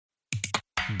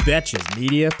Betches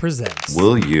Media presents.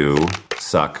 Will you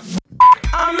suck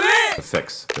I'm lit! to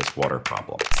fix this water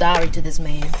problem? Sorry to this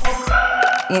man.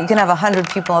 You can have 100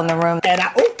 people in the room.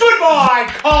 Goodbye,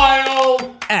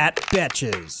 Kyle! At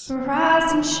Betches.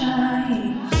 Rise and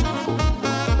shine.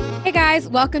 Hey guys,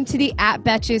 welcome to the At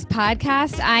Betches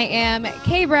podcast. I am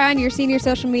Kay Brown, your senior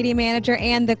social media manager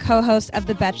and the co-host of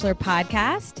the Bachelor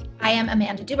podcast. I am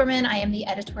Amanda Duberman. I am the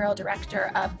editorial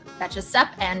director of Betches Sup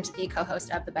and the co-host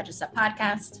of the Betches Sup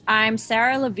podcast. I'm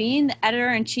Sarah Levine, the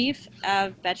editor-in-chief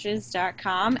of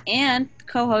Betches.com and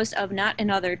co-host of Not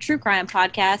Another True Crime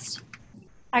podcast.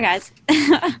 Hi, guys.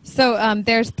 So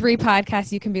there's 3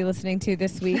 podcasts you can be listening to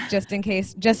this week, just in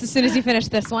case, just as soon as you finish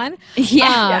this one.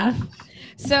 Yeah.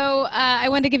 So I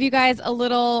wanted to give you guys a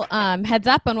little heads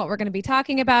up on what we're going to be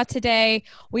talking about today.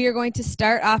 We are going to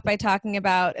start off by talking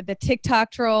about the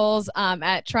TikTok trolls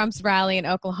at Trump's rally in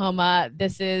Oklahoma.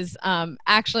 This is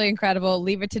actually incredible.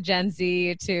 Leave it to Gen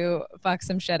Z to fuck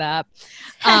some shit up.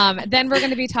 Then we're going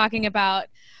to be talking about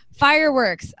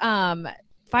fireworks.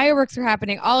 Fireworks are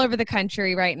happening all over the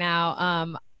country right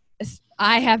now.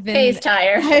 I have been Kay's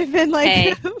tired. I've been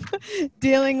like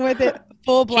dealing with it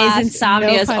full blast. His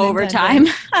insomnia is overtime.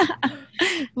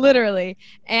 Literally.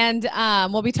 And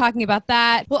we'll be talking about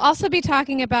that. We'll also be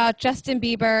talking about Justin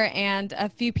Bieber and a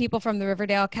few people from the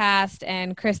Riverdale cast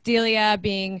and Chris D'Elia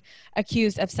being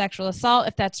accused of sexual assault.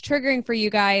 If that's triggering for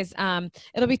you guys,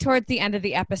 it'll be towards the end of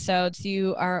the episode. So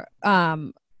you are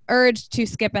urged to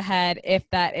skip ahead if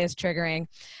that is triggering.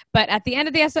 But at the end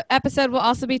of the episode, we'll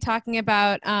also be talking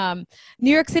about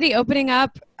New York City opening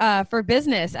up for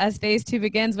business as phase 2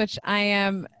 begins, which I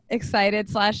am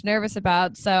excited/nervous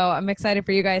about. So I'm excited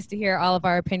for you guys to hear all of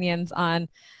our opinions on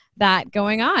that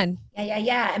going on.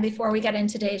 Yeah. And before we get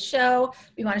into today's show,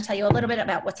 we want to tell you a little bit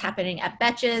about what's happening at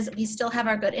Betches. We still have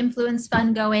our Good Influence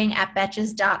Fund going at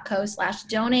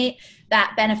betches.co/donate.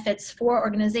 That benefits 4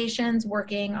 organizations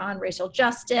working on racial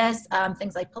justice,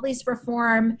 things like police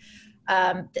reform.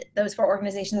 Those 4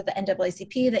 organizations are the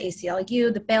NAACP, the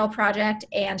ACLU, the Bail Project,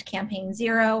 and Campaign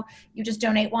Zero. You just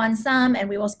donate one sum and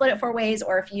we will split it 4 ways,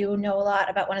 or if you know a lot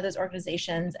about one of those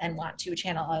organizations and want to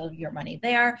channel all of your money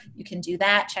there, you can do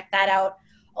that. Check that out.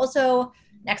 Also,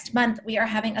 next month, we are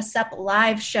having a Sup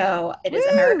live show. It is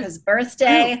America's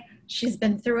birthday. She's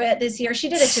been through it this year. She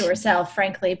did it to herself,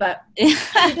 frankly, but she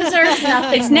deserves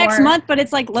nothing It's next more. month, but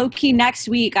it's like low-key next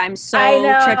week. I'm so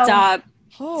tripped up.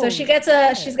 So she's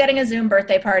getting a Zoom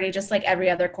birthday party just like every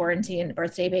other quarantine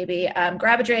birthday baby.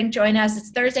 Grab a drink, join us.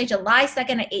 It's Thursday, July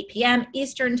 2nd at 8 p.m.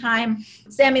 Eastern time.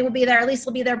 Sammy will be there. Elise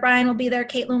will be there. Brian will be there.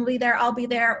 Caitlin will be there. I'll be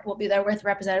there. We'll be there with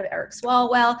Representative Eric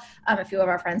Swalwell, a few of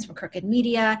our friends from Crooked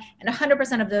Media, and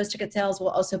 100% of those ticket sales will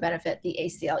also benefit the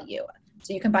ACLU.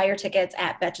 So you can buy your tickets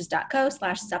at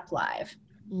betches.co/suplive.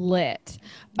 Lit.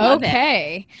 Love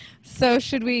Okay. So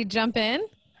should we jump in?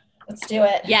 Let's do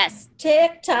it. Yes.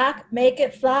 TikTok, make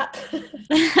it flop.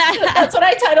 That's what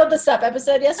I titled the Sup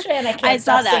episode yesterday, and I can't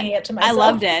stop singing it to myself. I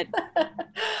loved it.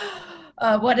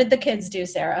 What did the kids do,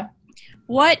 Sarah?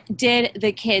 What did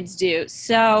the kids do?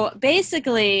 So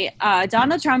basically,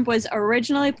 Donald Trump was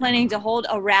originally planning to hold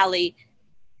a rally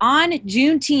on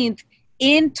Juneteenth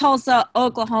in Tulsa,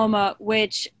 Oklahoma,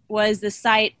 which was the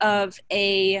site of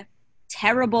a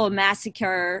terrible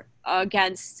massacre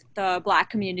against the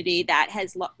Black community that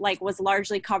was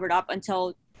largely covered up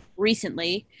until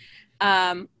recently.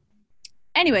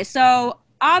 Anyway, so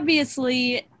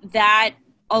obviously that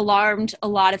alarmed a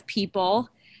lot of people.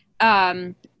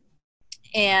 And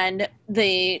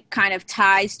the kind of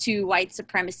ties to white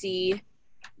supremacy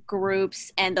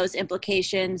groups and those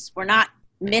implications were not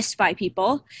missed by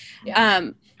people.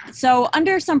 Yeah. So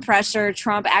under some pressure,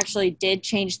 Trump actually did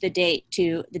change the date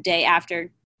to the day after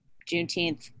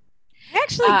Juneteenth.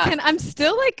 Actually, I'm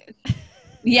still like,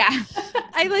 yeah,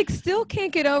 I still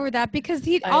can't get over that because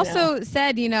he also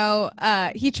said,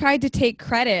 he tried to take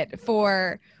credit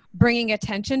for bringing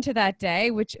attention to that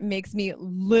day, which makes me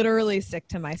literally sick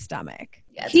to my stomach.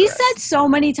 Yeah, he said so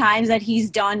many times that he's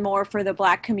done more for the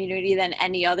Black community than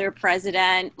any other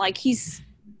president. Like he's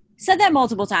said that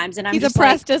multiple times, and he's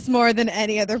oppressed us more than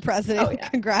any other president. Oh, yeah.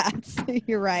 Congrats.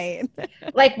 You're right.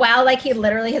 He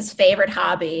literally his favorite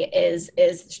hobby is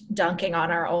dunking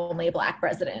on our only Black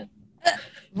president.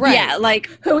 Right. Yeah,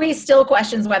 who he still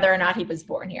questions whether or not he was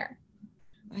born here.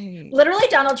 Literally,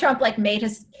 Donald Trump made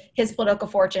his political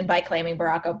fortune by claiming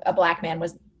a Black man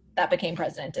that became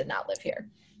president did not live here.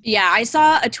 Yeah, I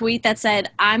saw a tweet that said,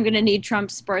 I'm going to need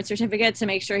Trump's birth certificate to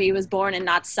make sure he was born and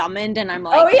not summoned. And I'm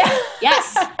like, oh, yeah.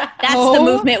 Yes, that's the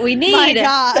movement we need. My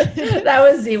God. That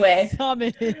was Z-Way.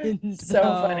 Summoned. So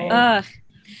funny.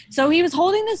 So he was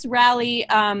holding this rally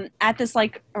at this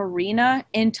arena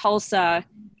in Tulsa.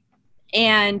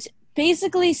 And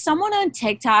basically someone on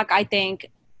TikTok, I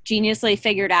think, geniusly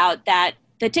figured out that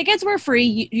the tickets were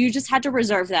free. You just had to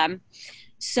reserve them.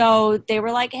 So they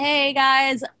were like, hey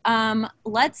guys,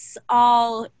 let's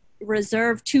all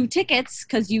reserve 2 tickets,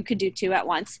 because you could do 2 at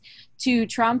once, to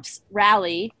Trump's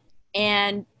rally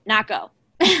and not go.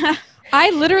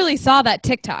 I literally saw that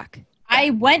TikTok.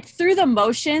 I went through the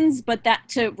motions, but that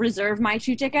to reserve my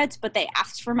 2 tickets, but they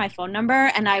asked for my phone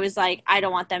number, and I was like, I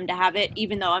don't want them to have it,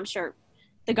 even though I'm sure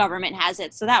the government has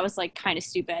it. So that was like kind of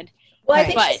stupid. Well, I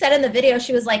think she said in the video,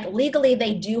 she was like, legally,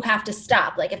 they do have to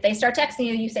stop. Like, if they start texting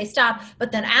you, you say stop.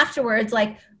 But then afterwards,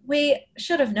 like, we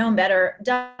should have known better.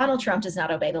 Donald Trump does not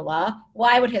obey the law.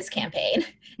 Why would his campaign?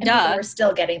 And people were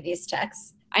still getting these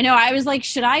texts. I know. I was like,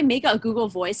 should I make a Google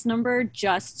Voice number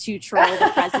just to troll the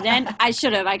president? I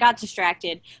should have. I got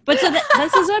distracted. But so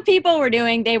this is what people were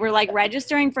doing. They were like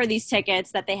registering for these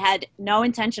tickets that they had no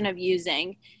intention of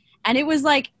using. And it was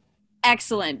like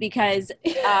excellent because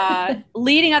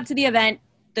leading up to the event,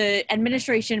 the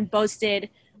administration boasted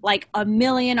like 1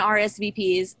 million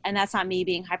RSVPs, and that's not me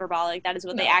being hyperbolic. That is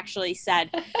what they actually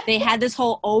said. They had this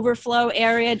whole overflow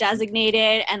area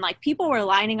designated, and like people were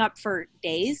lining up for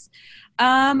days.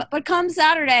 But come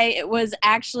Saturday, it was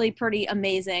actually pretty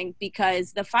amazing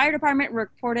because the fire department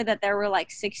reported that there were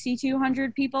like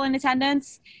 6,200 people in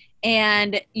attendance,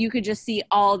 and you could just see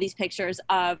all these pictures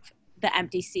of the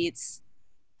empty seats.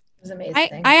 It was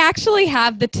amazing. I actually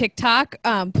have the TikTok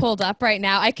pulled up right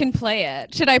now. I can play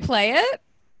it. Should I play it?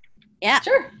 Yeah,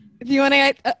 sure. If you want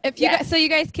to, guys, so you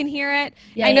guys can hear it.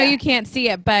 Yeah, I know you can't see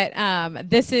it, but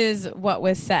this is what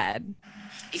was said.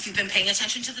 If you've been paying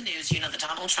attention to the news, you know that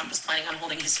Donald Trump is planning on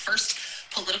holding his first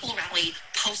political rally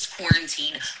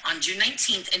post-quarantine on June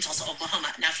 19th in Tulsa, Oklahoma.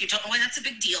 Now, if you don't know why that's a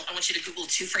big deal, I want you to Google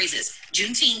 2 phrases,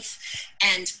 Juneteenth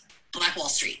and Black Wall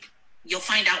Street. You'll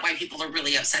find out why people are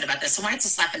really upset about this and why it's a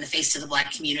slap in the face to the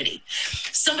Black community.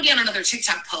 Somebody on another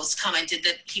TikTok post commented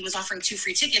that he was offering 2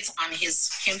 free tickets on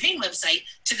his campaign website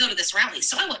to go to this rally.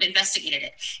 So I went and investigated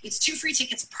it. It's 2 free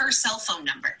tickets per cell phone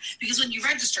number, because when you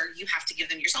register, you have to give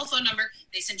them your cell phone number.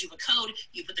 They send you a code,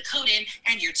 you put the code in,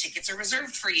 and your tickets are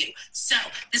reserved for you. So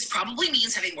this probably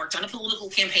means, having worked on a political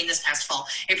campaign this past fall,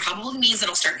 it probably means that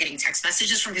I'll start getting text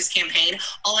messages from his campaign.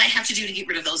 All I have to do to get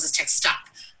rid of those is text stop.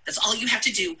 That's all you have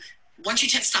to do. Once you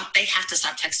text stop, they have to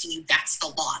stop texting you. That's the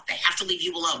law. They have to leave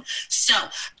you alone. So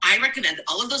I recommend that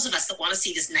all of those of us that want to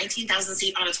see this 19,000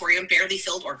 seat auditorium barely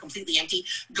filled or completely empty,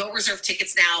 go reserve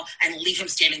tickets now and leave him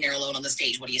standing there alone on the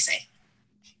stage. What do you say?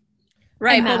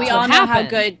 Right, but we all know how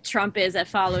good Trump is at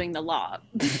following the law.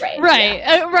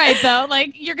 Right, though.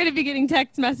 Like, you're going to be getting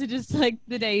text messages like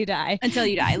the day you die. Until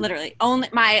you die, literally. Only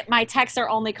my texts are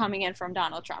only coming in from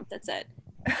Donald Trump. That's it.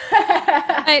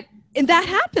 And that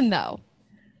happened, though.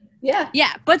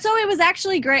 Yeah. But so it was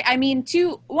actually great. I mean,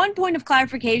 one point of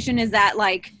clarification is that,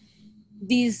 like,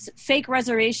 these fake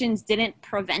reservations didn't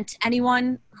prevent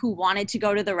anyone who wanted to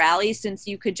go to the rally, since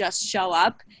you could just show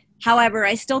up. However,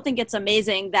 I still think it's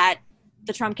amazing that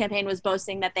the Trump campaign was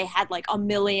boasting that they had like 1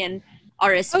 million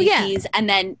RSVPs and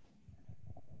then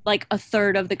like a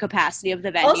third of the capacity of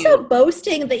the venue. Also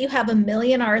boasting that you have 1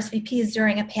 million RSVPs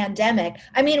during a pandemic.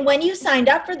 I mean, when you signed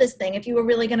up for this thing, if you were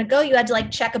really going to go, you had to like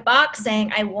check a box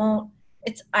saying,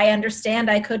 I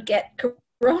understand I could get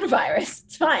coronavirus.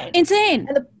 It's fine. Insane.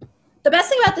 And the best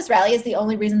thing about this rally is the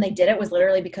only reason they did it was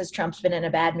literally because Trump's been in a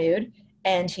bad mood.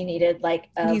 And he needed like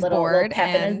a little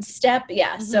pep in his step.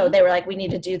 Yeah. Mm-hmm. So they were like, we need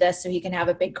to do this so he can have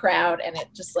a big crowd. And it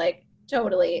just like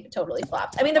totally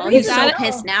flopped. I mean, he's so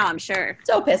pissed now, I'm sure.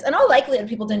 So pissed. And all likelihood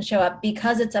people didn't show up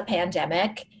because it's a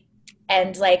pandemic.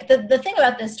 And like the thing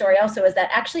about this story also is that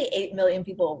actually 8 million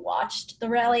people watched the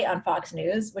rally on Fox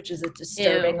News, which is a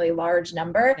disturbingly large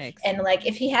number. Thanks. And like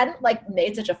if he hadn't like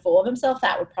made such a fool of himself,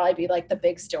 that would probably be like the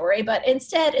big story. But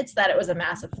instead it's that it was a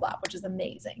massive flop, which is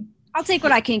amazing. I'll take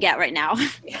what I can get right now.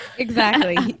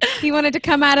 Exactly. He wanted to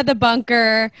come out of the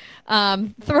bunker,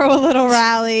 throw a little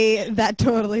rally. That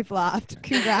totally flopped.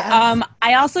 Congrats.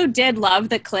 I also did love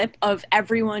the clip of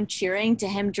everyone cheering to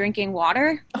him drinking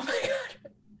water. Oh my God.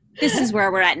 This is where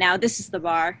we're at now. This is the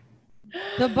bar.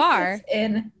 The bar.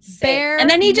 It's insane. And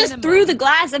then he just threw the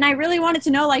glass, and I really wanted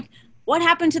to know, like, what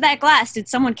happened to that glass? Did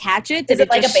someone catch it? Did it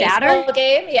like just a shatter? baseball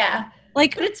game? Yeah.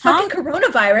 Like, but it's fucking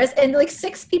coronavirus, and like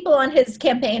 6 people on his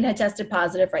campaign had tested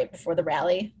positive right before the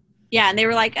rally. Yeah, and they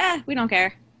were like, we don't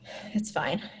care. It's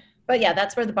fine. But yeah,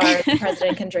 that's where the bar is. The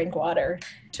president can drink water.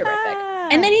 Terrific.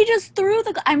 And then he just threw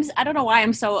I don't know why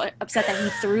I'm so upset that he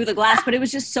threw the glass, but it was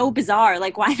just so bizarre.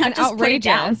 Like, why not just put it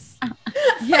down?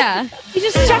 Yeah. He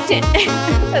just chucked it.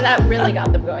 So that really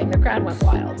got them going. The crowd went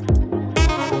wild.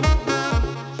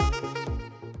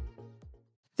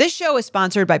 This show is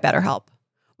sponsored by BetterHelp.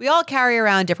 We all carry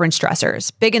around different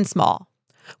stressors, big and small.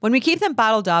 When we keep them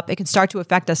bottled up, it can start to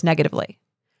affect us negatively.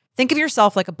 Think of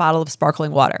yourself like a bottle of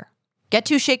sparkling water. Get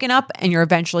too shaken up and you're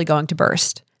eventually going to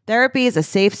burst. Therapy is a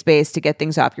safe space to get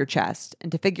things off your chest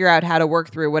and to figure out how to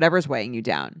work through whatever's weighing you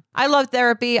down. I love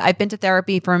therapy. I've been to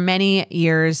therapy for many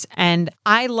years, and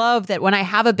I love that when I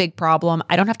have a big problem,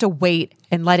 I don't have to wait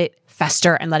and let it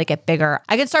fester and let it get bigger.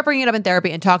 I can start bringing it up in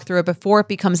therapy and talk through it before it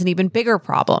becomes an even bigger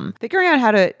problem. Figuring out how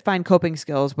to find coping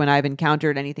skills when I've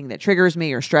encountered anything that triggers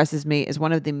me or stresses me is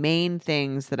one of the main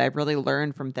things that I've really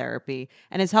learned from therapy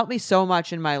and has helped me so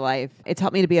much in my life. It's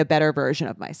helped me to be a better version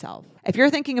of myself. If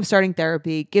you're thinking of starting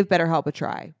therapy, give BetterHelp a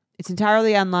try. It's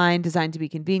entirely online, designed to be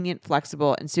convenient,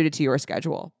 flexible, and suited to your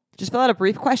schedule. Just fill out a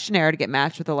brief questionnaire to get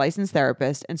matched with a licensed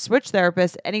therapist and switch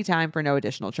therapists anytime for no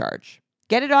additional charge.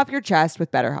 Get it off your chest with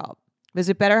BetterHelp.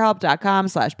 Visit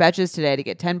BetterHelp.com/Betches today to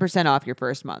get 10% off your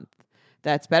first month.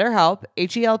 That's BetterHelp,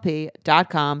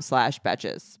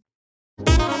 HELP.com/Betches.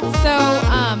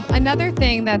 So another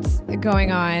thing that's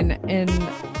going on in,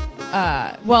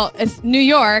 it's New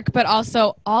York, but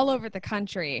also all over the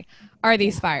country are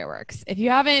these fireworks. If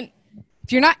you're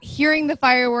not hearing the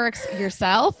fireworks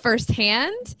yourself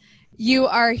firsthand, you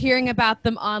are hearing about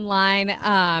them online,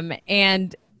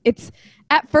 and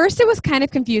at first it was kind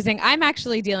of confusing. I'm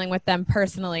actually dealing with them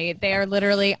personally. They are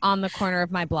literally on the corner of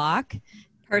my block.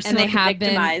 Personally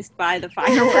victimized by the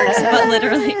fireworks, but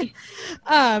literally.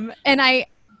 And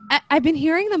I've been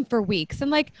hearing them for weeks. And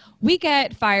like, we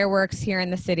get fireworks here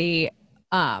in the city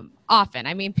often.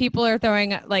 I mean, people are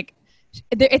throwing, like,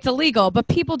 it's illegal, but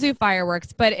people do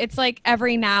fireworks. But it's like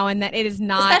every now and then. It is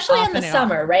not especially in the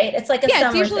summer, right? It's like a summer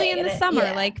it's usually thing, in the summer.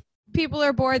 Yeah. Like, people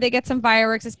are bored, they get some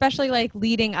fireworks, especially like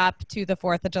leading up to the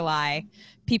 4th of July.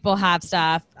 People have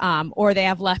stuff, or they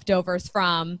have leftovers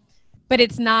from, but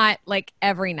it's not like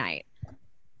every night.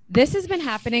 This has been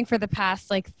happening for the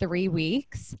past like 3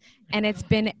 weeks, and it's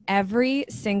been every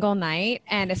single night.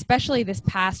 And especially this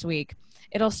past week,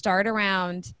 it'll start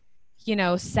around,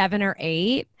 7 or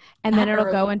 8, and then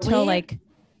it'll go until like,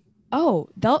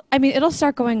 it'll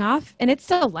start going off and it's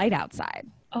still light outside.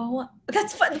 Oh,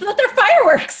 that's fun. But they're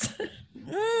fireworks.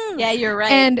 Yeah, you're right.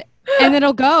 And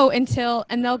they'll go until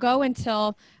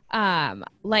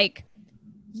like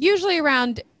usually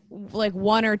around like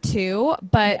 1 or 2,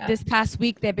 but this past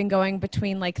week they've been going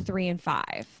between like 3 and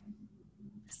 5.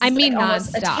 I mean, like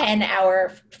almost nonstop. A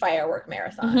 10-hour firework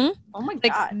marathon. Mm-hmm. Oh my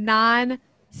like, God.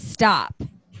 Non-stop.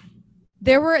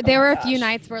 There were a few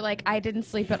nights where like I didn't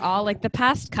sleep at all. Like the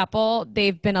past couple,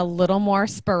 they've been a little more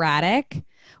sporadic,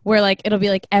 where like it'll be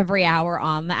like every hour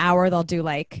on the hour they'll do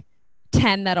like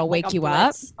 10 that'll wake you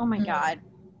up. Oh my God.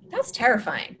 That's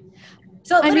terrifying.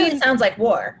 So it literally sounds like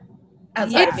war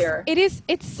outside of your...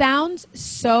 It sounds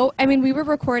so... I mean, we were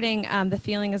recording The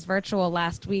Feeling is Virtual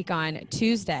last week on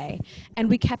Tuesday, and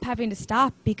we kept having to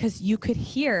stop because you could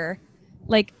hear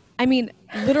like, I mean,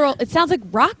 literal... It sounds like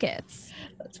rockets.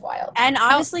 That's wild. And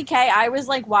honestly, Kay, I was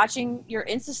like watching your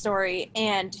Insta story,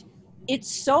 and it's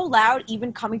so loud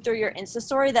even coming through your Insta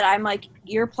story that I'm like,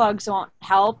 earplugs won't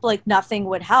help. Like nothing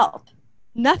would help.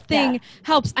 Nothing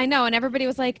helps. I know. And everybody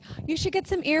was like, you should get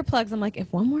some earplugs. I'm like,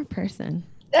 if one more person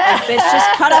bitch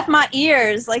just cut off my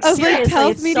ears. Like seriously,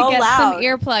 tells it's me so to get loud. some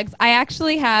earplugs. I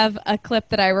actually have a clip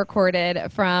that I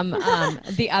recorded from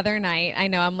the other night. I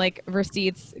know I'm like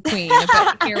receipts queen,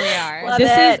 but here we are. Love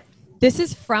This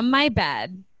is from my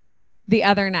bed the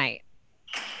other night.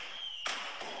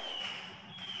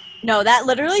 No, that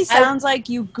literally sounds like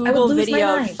you Google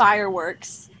video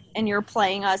fireworks and you're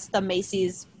playing us the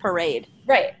Macy's parade.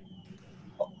 Right.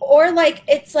 Or like,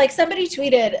 it's like somebody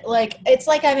tweeted, like, it's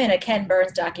like I'm in a Ken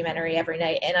Burns documentary every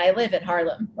night and I live in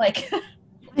Harlem. Like,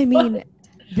 I mean,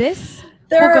 this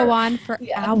will go on for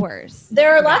hours.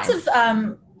 There are lots of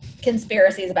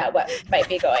conspiracies about what might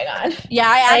be going on. Yeah,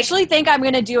 I actually think I'm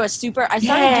going to do I started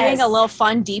doing a little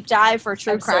fun deep dive for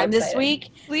true crime this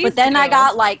week. Please then do. I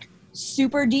got like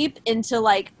super deep into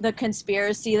like the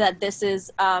conspiracy that this is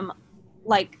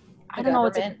like, I don't know,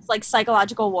 it's like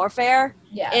psychological warfare.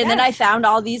 Yeah. And then I found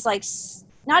all these like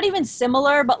not even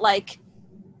similar, but like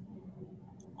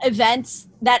events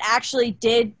that actually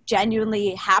did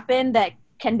genuinely happen that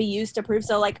can be used to prove.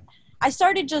 So like I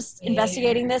started just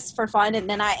investigating this for fun, and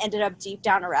then I ended up deep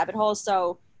down a rabbit hole.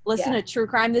 So listen to True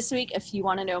Crime this week if you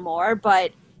want to know more.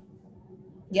 But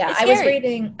yeah, I was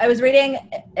reading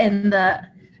in the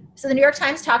New York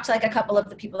Times talked to like a couple of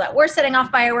the people that were setting off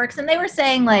fireworks, and they were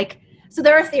saying like So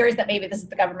there are theories that maybe this is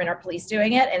the government or police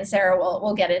doing it, and Sarah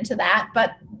will get into that.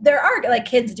 But there are like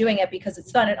kids doing it because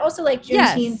it's fun, and also like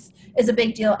Juneteenth is a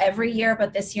big deal every year,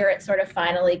 but this year it sort of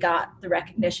finally got the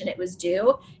recognition it was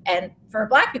due. And for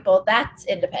Black people, that's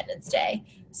Independence Day.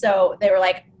 So they were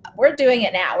like, we're doing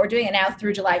it now. We're doing it now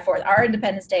through July 4th. Our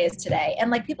Independence Day is today.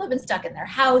 And like people have been stuck in their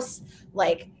house.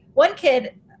 Like one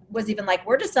kid was even like,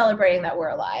 we're just celebrating that we're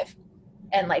alive.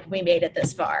 And like we made it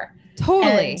this far.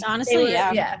 Totally. And Honestly,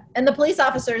 yeah. And the police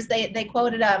officers, they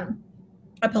quoted a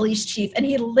police chief, and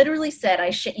he literally said,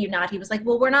 I shit you not, he was like,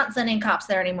 well, we're not sending cops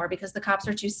there anymore because the cops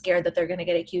are too scared that they're going to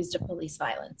get accused of police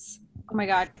violence. Oh my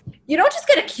God. You don't just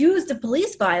get accused of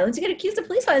police violence. You get accused of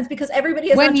police violence because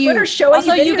everybody is When on you- Twitter showing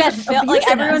Also, you you get videos of like abusing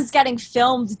everyone's us. getting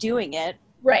filmed doing it.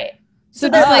 Right. So So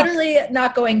they're like- literally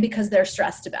not going because they're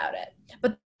stressed about it.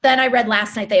 But then I read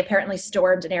last night they apparently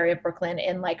stormed an area of Brooklyn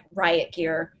in like riot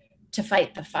gear to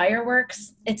fight the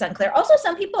fireworks. It's unclear. Also,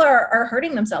 some people are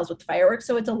hurting themselves with fireworks,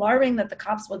 so it's alarming that the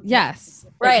cops would. Yes.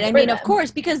 Right. I for mean, them. of course,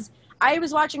 because I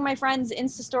was watching my friend's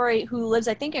Insta story who lives,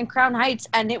 I think, in Crown Heights,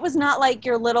 and it was not like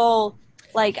your little,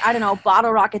 like, I don't know,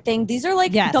 bottle rocket thing. These are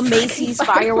like Yes. the Macy's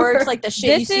fireworks, like the shit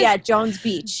This you see is- at Jones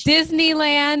Beach.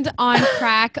 Disneyland on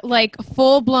crack, like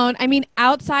full blown. I mean,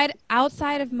 outside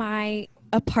of my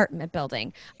apartment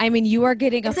building. I mean, you are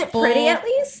getting Is a it full. pretty at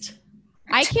least?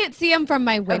 I can't see them from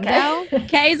my window.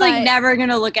 Kay's like But- never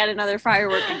gonna look at another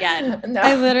firework again. No.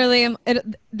 I literally am.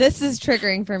 This is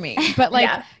triggering for me. But like,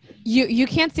 Yeah. you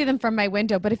can't see them from my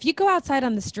window. But if you go outside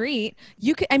on the street,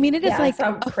 you could. I mean, it is Yeah, I like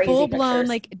saw a crazy full blown pictures.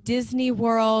 like Disney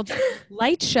World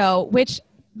light show, which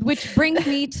brings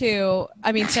me to.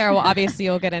 I mean, Sarah will obviously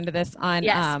you'll get into this on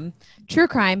Yes. true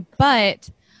crime, but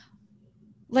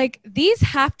like these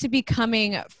have to be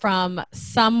coming from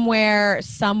somewhere,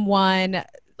 someone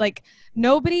like.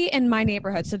 Nobody in my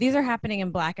neighborhood. So these are happening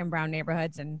in Black and brown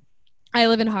neighborhoods, and I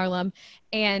live in Harlem.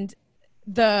 And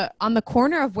on the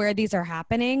corner of where these are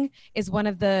happening is one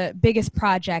of the biggest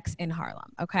projects in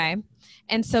Harlem. Okay,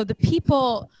 and so the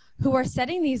people who are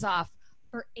setting these off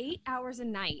for 8 hours a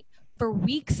night for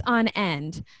weeks on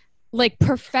end, like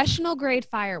professional grade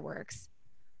fireworks.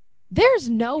 There's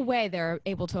no way they're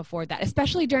able to afford that,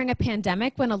 especially during a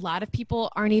pandemic when a lot of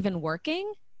people aren't even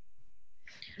working.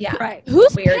 Yeah. Right.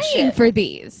 Who's Weird paying shit. for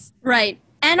these? Right.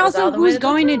 And Goes all also, the way who's to the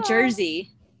going to top.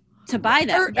 Jersey to buy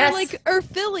them? Or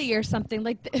Philly or something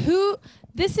like who?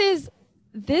 This.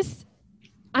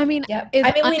 I mean, Yep. is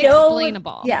I mean, we know.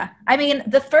 unexplainable. Yeah. I mean,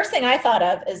 the first thing I thought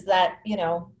of is that,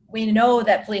 we know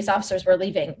that police officers were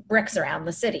leaving bricks around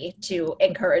the city to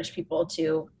encourage people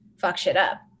to fuck shit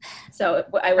up. So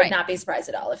I would Right. not be surprised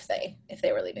at all if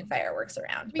they were leaving fireworks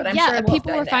around. But I'm yeah, sure we'll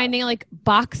people were find out. finding like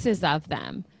boxes of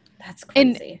them. That's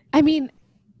And crazy. I mean,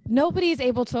 nobody's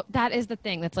able to. That is the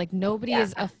thing. That's like nobody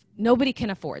nobody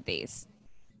can afford these.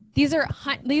 These are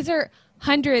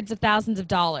hundreds of thousands of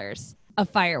dollars of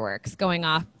fireworks going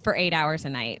off for 8 hours a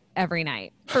night, every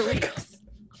night for weeks.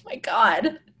 Oh my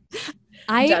God.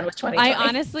 I done with 2020. I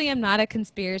honestly am not a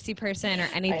conspiracy person or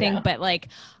anything, know. but like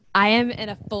I am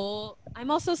I'm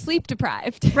also sleep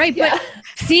deprived. Right. Yeah.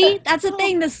 But see, that's the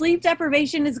thing. The sleep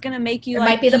deprivation is going to make you It like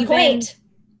might be the even- point.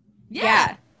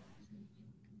 Yeah.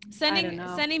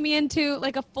 Sending me into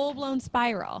like a full-blown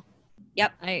spiral.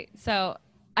 Yep.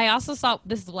 I also saw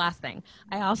this is the last thing.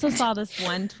 I also saw this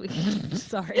one tweet.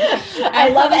 Sorry. I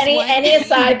saw love this any one-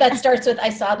 aside that starts with I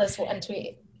saw this one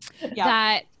tweet.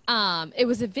 that it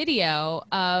was a video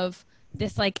of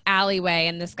this like alleyway,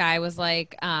 and this guy was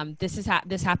like this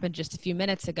happened just a few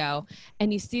minutes ago,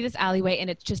 and you see this alleyway, and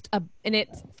it's just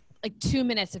it's like 2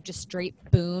 minutes of just straight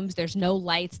booms. There's no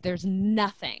lights, there's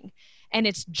nothing, and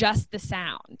it's just the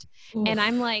sound. Oof. And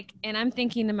I'm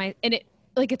thinking to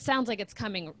it sounds like it's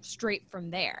coming straight from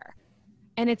there,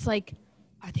 and it's like,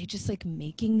 are they just like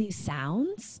making these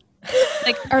sounds?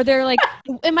 Like, are there like,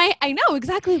 I know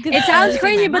exactly. It sounds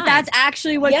crazy, but that's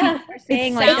actually what Yeah. people are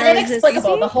saying. It Like, sounds there was It's this-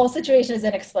 inexplicable. The whole situation is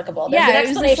inexplicable. There's Yeah, an it was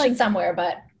just explanation like- somewhere,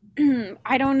 but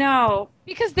I don't know.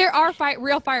 Because there are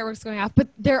real fireworks going off, but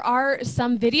there are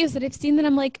some videos that I've seen that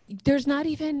I'm like, there's not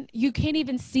even, you can't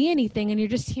even see anything, and you're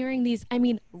just hearing these,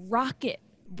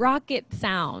 rocket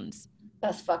sounds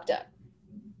that's fucked up.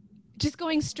 just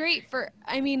going straight for,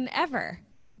 ever.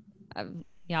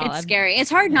 Y'all, It's scary. It's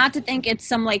hard not to think it's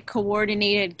some like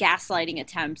coordinated gaslighting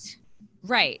attempt.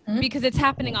 Right, because it's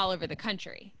happening all over the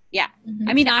country. Yeah. Mm-hmm.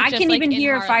 I mean, not I just, can like, even in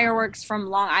hear Harlem. fireworks from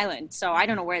Long Island, so I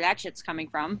don't know where that shit's coming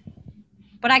from.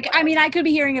 But I could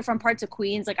be hearing it from parts of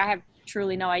Queens. Like, I have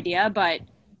truly no idea, but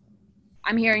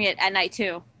I'm hearing it at night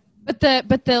too. But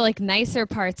the like nicer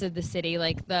parts of the city,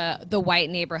 like the white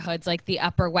neighborhoods, like the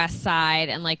Upper West Side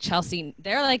and like Chelsea,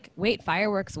 they're like, wait,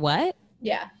 fireworks, what?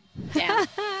 Yeah. Yeah.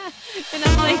 And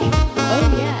I'm like,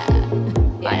 oh yeah,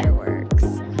 fireworks.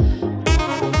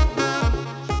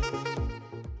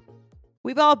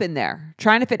 We've all been there,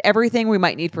 trying to fit everything we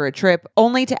might need for a trip,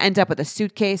 only to end up with a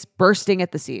suitcase bursting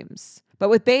at the seams. But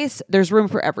with Base, there's room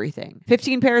for everything.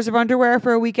 15 pairs of underwear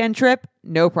for a weekend trip?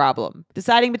 No problem.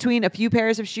 Deciding between a few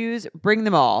pairs of shoes? Bring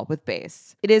them all with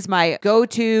Base. It is my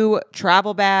go-to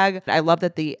travel bag. I love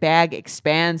that the bag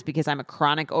expands because I'm a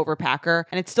chronic overpacker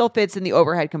and it still fits in the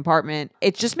overhead compartment.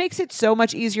 It just makes it so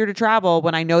much easier to travel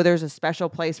when I know there's a special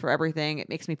place for everything. It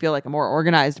makes me feel like a more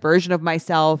organized version of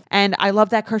myself. And I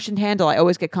love that cushioned handle. I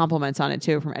always get compliments on it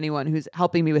too from anyone who's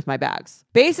helping me with my bags.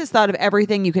 Base has thought of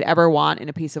everything you could ever want in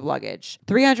a piece of luggage.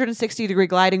 360-degree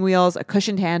gliding wheels, a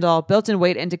cushioned handle, built-in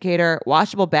weight indicator,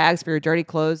 washable bags for your dirty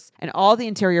clothes, and all the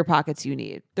interior pockets you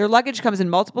need. Their luggage comes in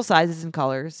multiple sizes and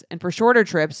colors, and for shorter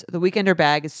trips, the Weekender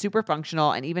bag is super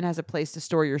functional and even has a place to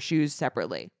store your shoes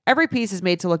separately. Every piece is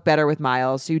made to look better with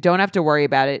miles, so you don't have to worry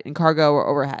about it in cargo or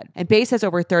overhead. And Base has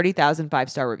over 30,000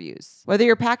 five-star reviews. Whether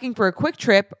you're packing for a quick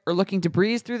trip or looking to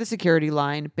breeze through the security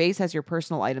line, Base has your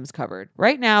personal items covered.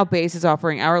 Right now, Base is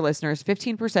offering our listeners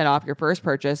 15% off your first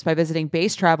purchase by visiting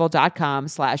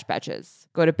basetravel.com/betches.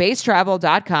 Go to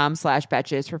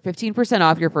basetravel.com/betches for 15%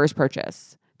 off your first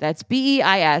purchase. That's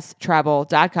BEIS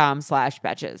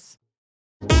travel.com/betches.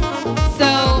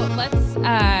 So let's,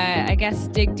 I guess,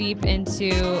 dig deep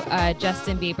into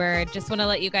Justin Bieber. Just want to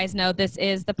let you guys know this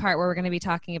is the part where we're going to be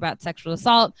talking about sexual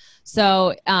assault.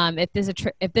 So if this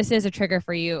is a trigger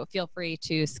for you, feel free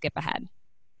to skip ahead.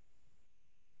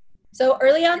 So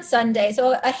early on Sunday,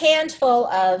 so a handful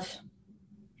of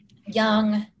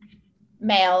young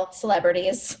male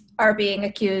celebrities are being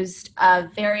accused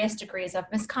of various degrees of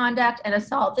misconduct and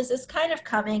assault. This is kind of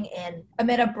coming in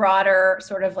amid a broader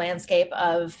sort of landscape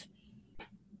of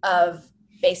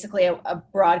basically a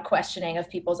broad questioning of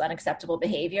people's unacceptable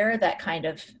behavior that kind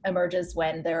of emerges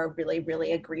when there are really,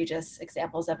 really egregious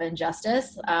examples of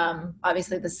injustice.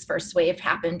 Obviously, this first wave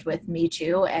happened with Me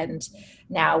Too, and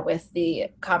now with the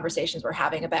conversations we're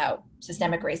having about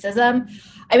systemic racism.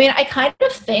 I mean, I kind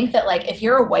of think that, like, if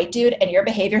you're a white dude and your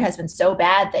behavior has been so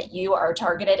bad that you are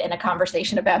targeted in a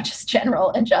conversation about just general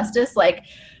injustice, like,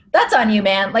 that's on you,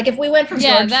 man. Like, if we went from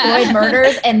George Floyd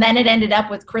murders and then it ended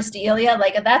up with Chris D'Elia,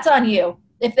 like, that's on you.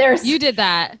 If there's, you did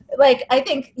that. Like, I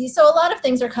think, so a lot of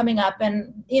things are coming up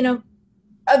and, you know,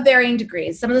 of varying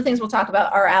degrees. Some of the things we'll talk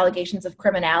about are allegations of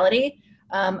criminality.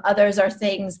 Others are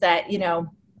things that, you know,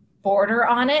 border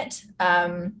on it.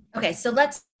 Okay, so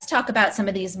let's talk about some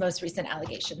of these most recent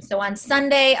allegations. So on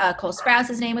Sunday, Cole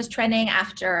Sprouse's name was trending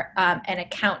after an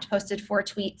account posted 4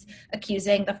 tweets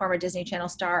accusing the former Disney Channel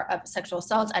star of sexual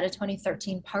assault at a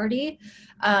 2013 party.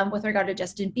 With regard to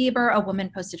Justin Bieber, a woman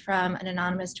posted from an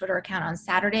anonymous Twitter account on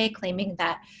Saturday claiming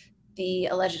that the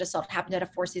alleged assault happened at a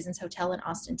Four Seasons hotel in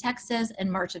Austin, Texas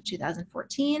in March of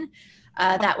 2014.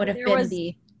 That would have been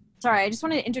the... Sorry, I just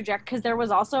wanted to interject because there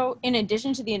was also, in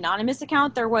addition to the anonymous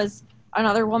account, there was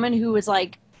another woman who was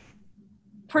like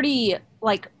pretty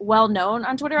like well known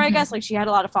on Twitter, I guess. Like, she had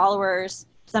a lot of followers.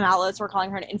 Some outlets were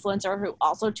calling her an influencer who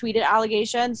also tweeted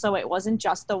allegations. So it wasn't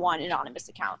just the one anonymous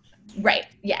account. Right.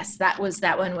 Yes, that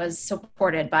one was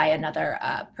supported by another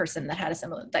person that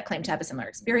claimed to have a similar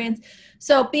experience.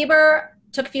 So Bieber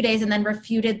took a few days and then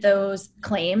refuted those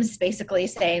claims, basically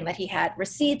saying that he had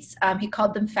receipts. He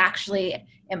called them factually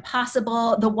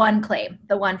impossible. The one claim,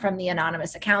 the one from the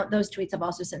anonymous account, those tweets have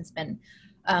also since been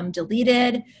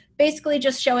deleted, basically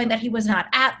just showing that he was not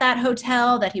at that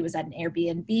hotel, that he was at an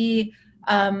Airbnb.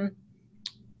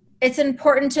 It's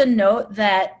important to note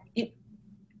that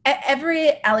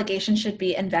every allegation should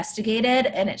be investigated,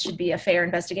 and it should be a fair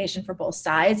investigation for both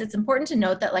sides. It's important to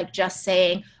note that, like, just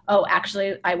saying, oh,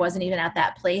 actually, I wasn't even at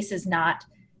that place is not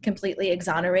completely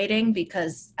exonerating,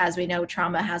 because as we know,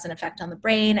 trauma has an effect on the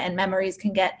brain and memories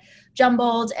can get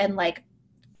jumbled. And, like,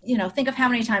 you know, think of how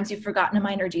many times you've forgotten a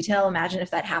minor detail. Imagine if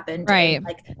that happened, right?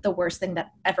 Like the worst thing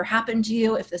that ever happened to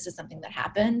you, if this is something that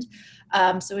happened.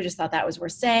 So we just thought that was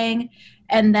worth saying.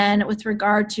 And then with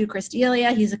regard to Chris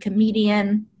D'Elia, he's a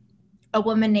comedian. A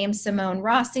woman named Simone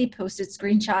Rossi posted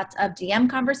screenshots of DM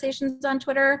conversations on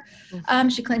Twitter.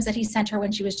 She claims that he sent her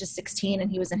when she was just 16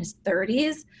 and he was in his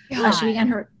 30s.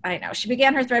 She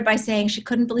began her thread by saying she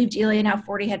couldn't believe D'Elia, now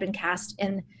 40, had been cast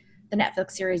in the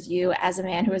Netflix series You as a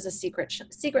man who is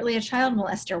secretly a child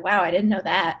molester. Wow, I didn't know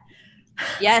that.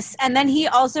 Yes, and then he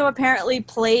also apparently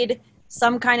played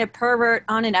some kind of pervert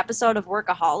on an episode of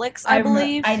Workaholics, I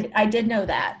believe. I did know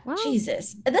that. Wow.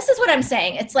 Jesus. This is what I'm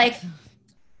saying. It's like,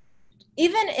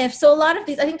 even if, so a lot of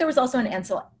these, I think there was also an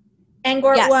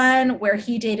Engort Yes. one where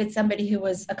he dated somebody who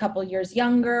was a couple years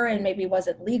younger and maybe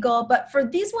wasn't legal. But for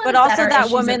these ones, But also that, are that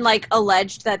issues woman of- like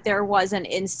alleged that there was an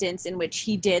instance in which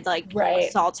he did like Right.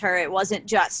 assault her. It wasn't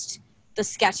just the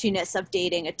sketchiness of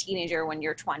dating a teenager when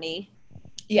you're 20.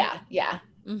 yeah,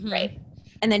 Mhm. right.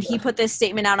 And then he put this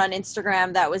statement out on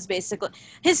Instagram that was basically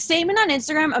his statement on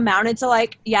Instagram amounted to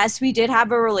like, yes, we did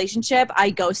have a relationship. I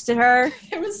ghosted her.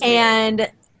 It was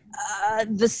And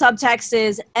the subtext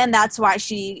is, and that's why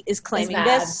she is claiming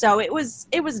mad. this. So it was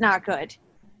not good.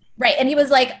 right. And he was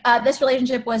like, this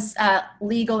relationship was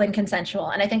legal and consensual.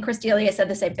 And I think Chris D'Elia said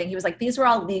the same thing. He was like, these were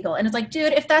all legal. And it's like,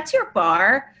 dude, if that's your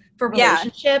bar for Yeah.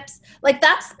 relationships, like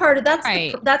that's part of that's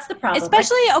Right. that's the problem.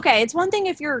 Especially, okay, it's one thing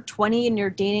if you're 20 and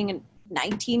you're dating a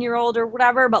 19-year-old or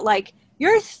whatever, but like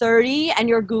you're 30 and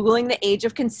you're Googling the age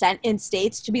of consent in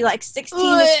states to be like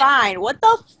 16 is fine. What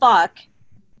the fuck?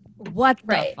 What the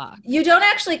Right. fuck? You don't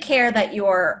actually care that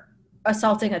you're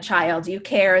assaulting a child. You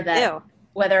care that Ew.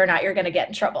 whether or not you're going to get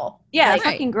in trouble. Yeah, Like,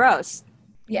 fucking gross.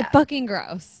 yeah, Fucking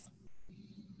gross.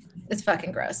 it's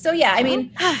fucking gross. So yeah, I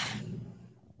mean,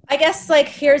 I guess like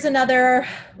here's another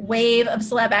wave of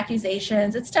celeb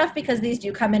accusations. It's tough because these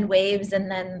do come in waves,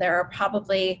 and then there are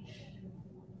probably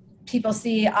people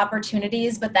see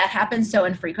opportunities, but that happens so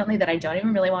infrequently that I don't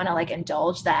even really want to like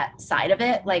indulge that side of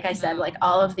it. Like I said, like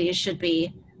all of these should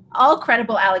be, all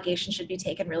credible allegations should be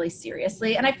taken really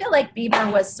seriously. And I feel like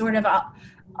Bieber was sort of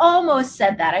almost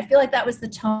said that. I feel like that was the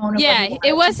tone of what Yeah, he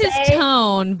it wanted was to his say,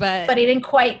 tone, but he didn't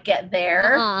quite get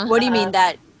there. What do you mean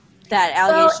that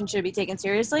allegation should be taken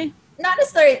seriously? Not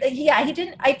necessarily. Yeah, he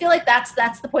didn't. I feel like that's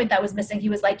the point that was missing. He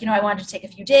was like, I wanted to take a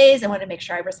few days. I wanted to make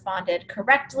sure I responded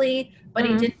correctly, but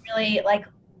he didn't really like.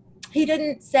 He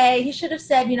didn't say. He should have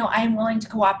said, I am willing to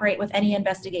cooperate with any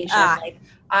investigation. Like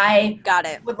I Got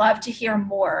it. would love to hear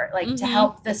more, like to Mhm.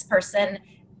 help this person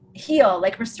heal,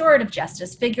 like restorative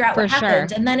justice, figure out For what sure.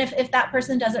 happened. And then if that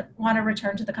person doesn't want to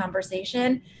return to the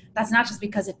conversation, that's not just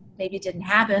because it maybe didn't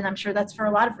happen. I'm sure that's for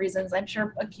a lot of reasons. I'm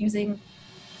sure accusing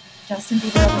Justin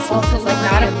Bieber of assault is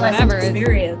like not a Celebrity, pleasant whatever.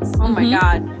 experience. Oh my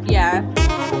God. Yeah.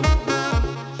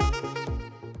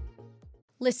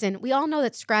 Listen, we all know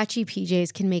that scratchy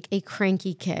PJs can make a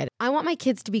cranky kid. I want my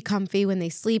kids to be comfy when they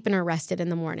sleep and are rested in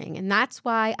the morning, and that's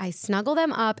why I snuggle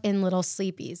them up in Little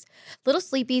Sleepies. Little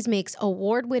Sleepies makes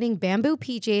award-winning bamboo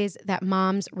PJs that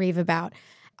moms rave about.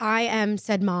 I am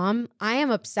said mom. I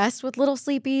am obsessed with Little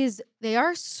Sleepies. They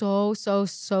are so, so,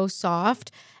 so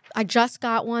soft. I just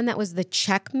got one that was the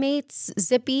Checkmates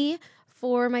Zippy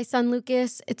for my son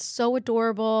Lucas. It's so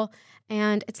adorable.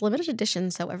 And it's limited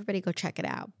edition, so everybody go check it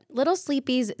out. Little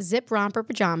Sleepy's Zip Romper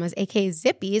Pajamas, aka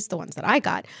Zippies, the ones that I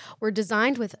got, were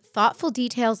designed with thoughtful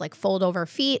details like fold-over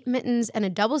feet, mittens, and a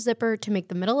double zipper to make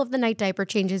the middle-of-the-night diaper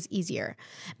changes easier.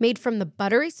 Made from the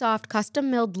buttery soft,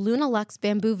 custom-milled Luna Lux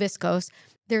bamboo viscose,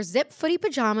 their zip footy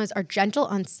pajamas are gentle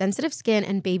on sensitive skin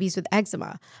and babies with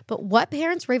eczema. But what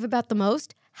parents rave about the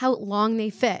most? How long they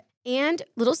fit. And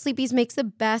Little Sleepies makes the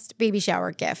best baby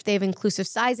shower gift. They have inclusive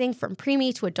sizing from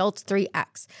preemie to adults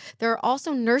 3X. There are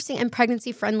also nursing and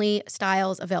pregnancy-friendly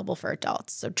styles available for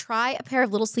adults. So try a pair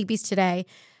of Little Sleepies today.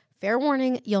 Fair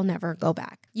warning, you'll never go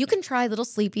back. You can try Little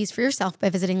Sleepies for yourself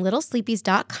by visiting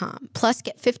littlesleepies.com. Plus,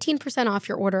 get 15% off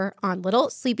your order on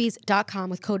littlesleepies.com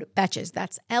with code BETCHES.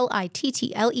 That's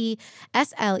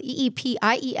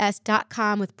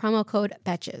LITTLESLEEPIES.com with promo code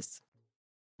BETCHES.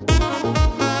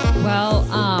 Well,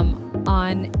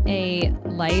 on a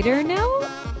lighter note,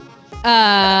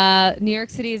 New York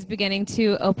City is beginning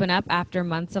to open up after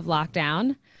months of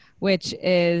lockdown, which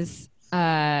is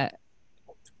I'm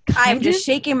kind just of-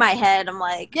 shaking my head. I'm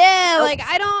like, yeah, like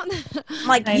I don't I'm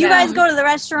like, I you know. guys go to the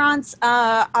restaurants.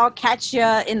 I'll catch you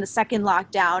in the second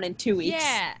lockdown in 2 weeks.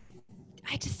 Yeah,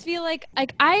 I just feel like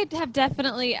I have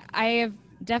definitely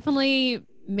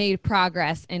made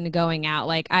progress in going out.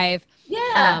 Like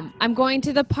I'm going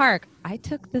to the park. I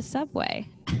took the subway.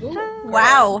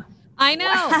 Wow. I know.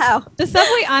 Wow. The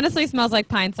subway honestly smells like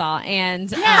Pine Sol,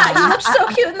 and Yeah, you looked so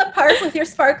cute in the park with your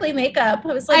sparkly makeup.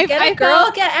 I was like, get I it, girl,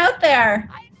 felt- get out there.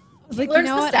 I was like, Learns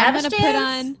you know the what? I'm Savage gonna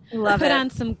dance? Love put it. on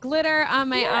some glitter on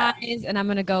my eyes, and I'm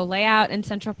gonna go lay out in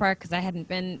Central Park because I hadn't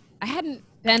been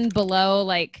below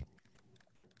like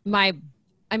my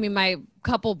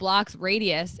couple blocks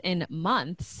radius in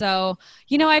months. So,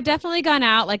 I've definitely gone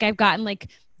out. Like I've gotten like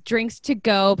drinks to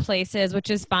go places, which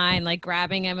is fine, like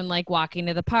grabbing them and like walking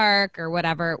to the park or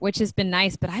whatever, which has been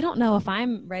nice. But I don't know if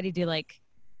I'm ready to like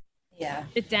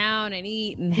sit down and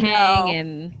eat and hang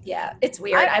and Yeah, it's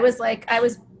weird. I was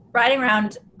riding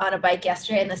around on a bike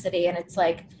yesterday in the city, and it's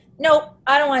like, nope,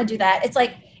 I don't want to do that. It's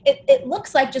like, it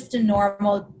looks like just a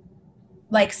normal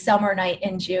like summer night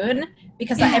in June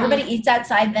because everybody eats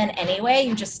outside then anyway.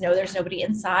 You just know there's nobody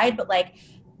inside. But like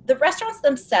the restaurants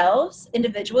themselves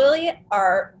individually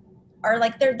are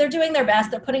like they're doing their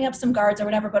best. They're putting up some guards or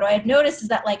whatever. But what I've noticed is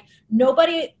that like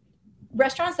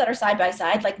restaurants that are side by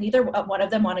side, like neither one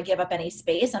of them want to give up any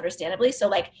space, understandably. So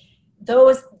like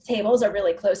those tables are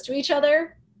really close to each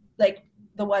other, like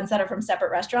the ones that are from separate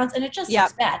restaurants, and it just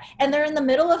looks bad. And they're in the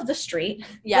middle of the street.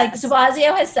 Yes. Like de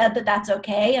Blasio has said that that's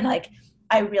okay. And like,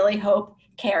 I really hope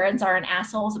Karens aren't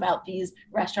assholes about these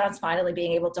restaurants finally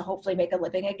being able to hopefully make a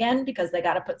living again, because they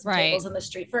got to put some tables in the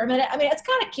street for a minute. I mean, it's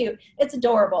kind of cute. It's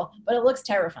adorable, but it looks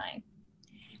terrifying.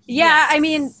 Yeah. I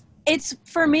mean,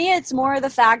 for me, it's more the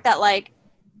fact that like,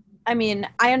 I mean,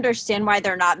 I understand why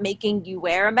they're not making you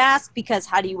wear a mask, because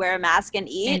how do you wear a mask and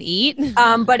eat?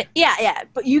 But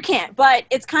but you can't. But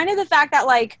it's kind of the fact that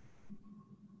like,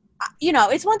 you know,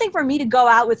 it's one thing for me to go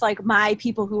out with like my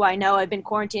people who I know have been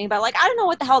quarantining, but like, I don't know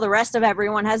what the hell the rest of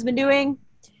everyone has been doing.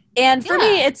 And for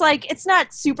me, it's like, it's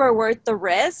not super worth the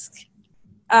risk.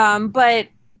 But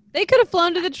they could have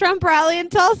flown to the Trump rally in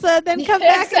Tulsa, then come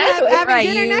back and have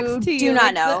dinner next to you. Do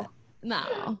not know.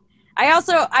 No.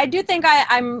 I do think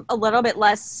I'm a little bit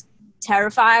less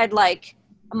terrified. Like,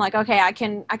 I'm like, okay, I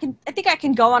think I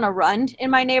can go on a run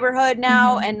in my neighborhood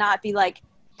now and not be like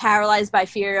paralyzed by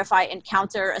fear if I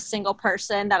encounter a single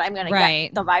person that I'm going to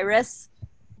get the virus.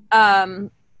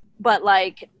 But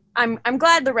like, I'm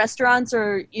glad the restaurants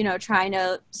are, you know, trying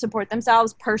to support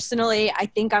themselves. Personally, I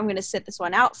think I'm going to sit this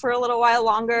one out for a little while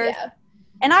longer. Yeah.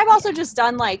 And I've also just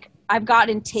done like, I've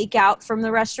gotten takeout from the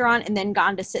restaurant and then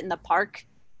gone to sit in the park,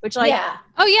 which like,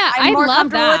 I'm more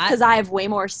comfortable with because I have way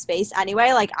more space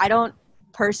anyway. Like, I don't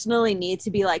personally need to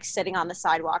be like sitting on the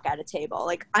sidewalk at a table.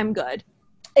 Like, I'm good.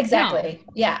 Exactly.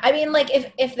 No. Yeah. I mean, like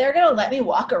if they're going to let me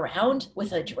walk around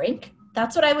with a drink,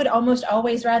 that's what I would almost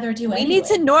always rather do. We need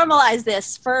to normalize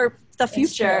this for the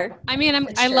future. I mean,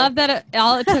 I love that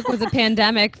all it took was a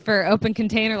pandemic for open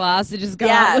container laws to just go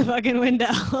out the fucking window.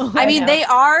 I mean, they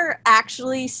are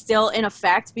actually still in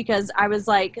effect, because I was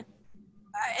like,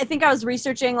 I think I was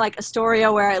researching like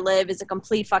Astoria, where I live, is a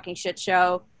complete fucking shit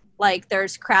show. Like,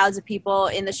 there's crowds of people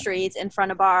in the streets in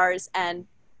front of bars, and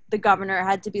the governor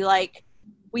had to be like,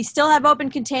 we still have open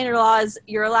container laws.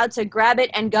 You're allowed to grab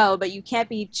it and go, but you can't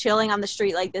be chilling on the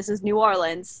street like this is New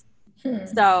Orleans.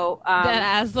 So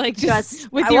that as like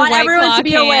just with I your want everyone to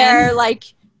be can. aware, like,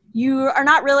 you are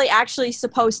not really actually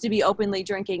supposed to be openly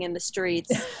drinking in the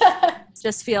streets.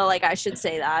 Just feel like I should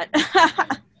say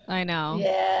that. I know.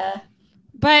 Yeah.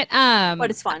 But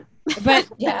it's fun. But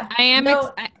yeah, I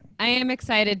am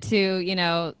excited to, you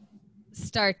know,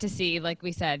 start to see, like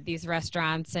we said, these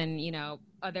restaurants and, you know,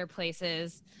 other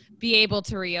places be able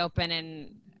to reopen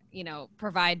and, you know,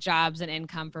 provide jobs and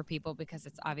income for people, because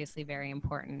it's obviously very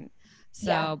important.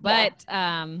 So,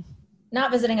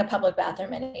 not visiting a public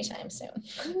bathroom anytime soon.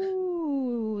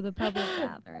 Ooh, the public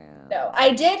bathroom. No, I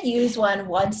did use one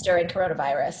once during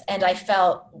coronavirus, and I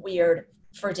felt weird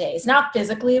for days. Not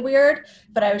physically weird,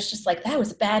 but I was just like, that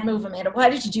was a bad move, Amanda. Why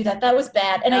did you do that? That was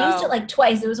bad. And I used it like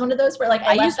twice. It was one of those where like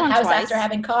I left the house after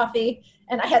having coffee,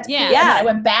 and I had to pee, and then I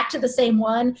went back to the same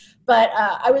one. But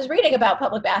I was reading about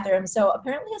public bathrooms. So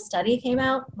apparently a study came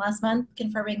out last month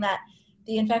confirming that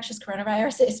the infectious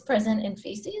coronavirus is present in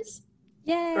feces.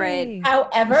 Yay. Great.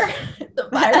 However,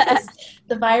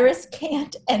 the virus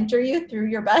can't enter you through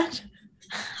your butt.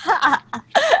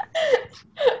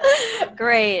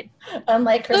 Great.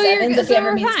 Unlike Chris Evans, if he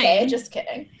ever meets gay. Just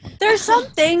kidding. There's some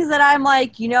things that I'm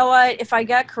like, you know what? If I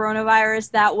get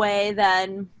coronavirus that way,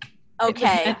 then okay.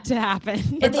 It was meant to happen.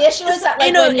 But the issue is that,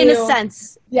 like, in a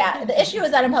sense. Yeah, the issue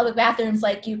is that in public bathrooms,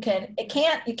 like, you can't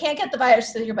get the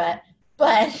virus through your butt,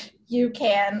 but you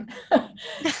can.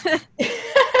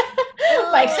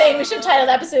 Like saying we should title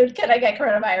the episode, "Can I get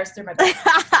coronavirus through my butt?"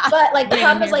 But like the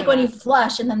problem is like when you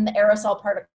flush and then the aerosol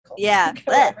particles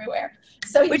go everywhere.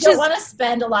 So you don't want to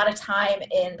spend a lot of time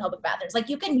in public bathrooms. Like,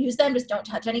 you can use them, just don't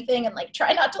touch anything, and like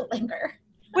try not to linger.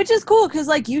 Which is cool, because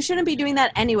like you shouldn't be doing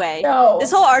that anyway. No.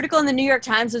 This whole article in the New York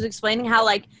Times was explaining how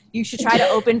like you should try to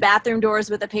open bathroom doors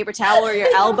with a paper towel or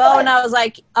your elbow, and I was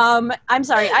like, I'm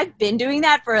sorry, I've been doing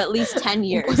that for at least 10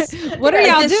 years. What are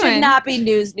y'all doing? This should not be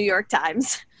news, New York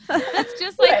Times. That's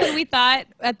just like when we thought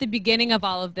at the beginning of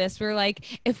all of this, we were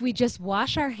like, if we just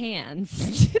wash our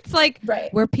hands. It's like,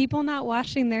 were people not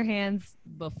washing their hands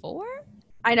before?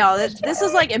 I know. This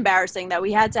was like embarrassing that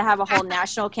we had to have a whole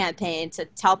national campaign to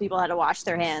tell people how to wash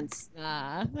their hands.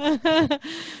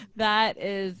 That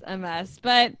is a mess.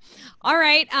 But all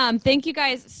right. Thank you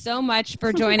guys so much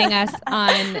for joining us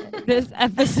on this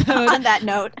episode. On that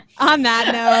note,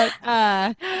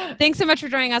 thanks so much for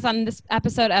joining us on this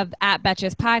episode of At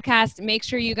Betches Podcast. Make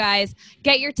sure you guys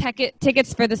get your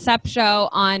tickets for the SUP show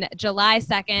on July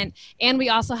 2nd. And we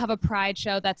also have a Pride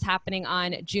show that's happening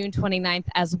on June 29th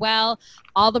as well.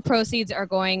 All the proceeds are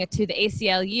going to the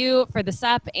ACLU for the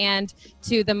SUP and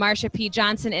to the Marsha P.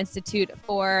 Johnson Institute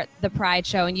for the Pride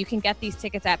show. And you can get these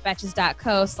tickets at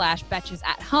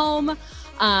betches.co/betchesathome.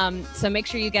 So make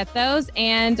sure you get those,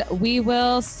 and we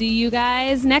will see you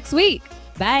guys next week.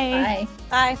 Bye.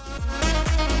 Bye.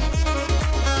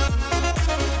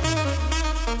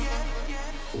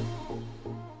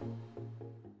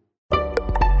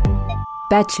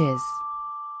 Betches.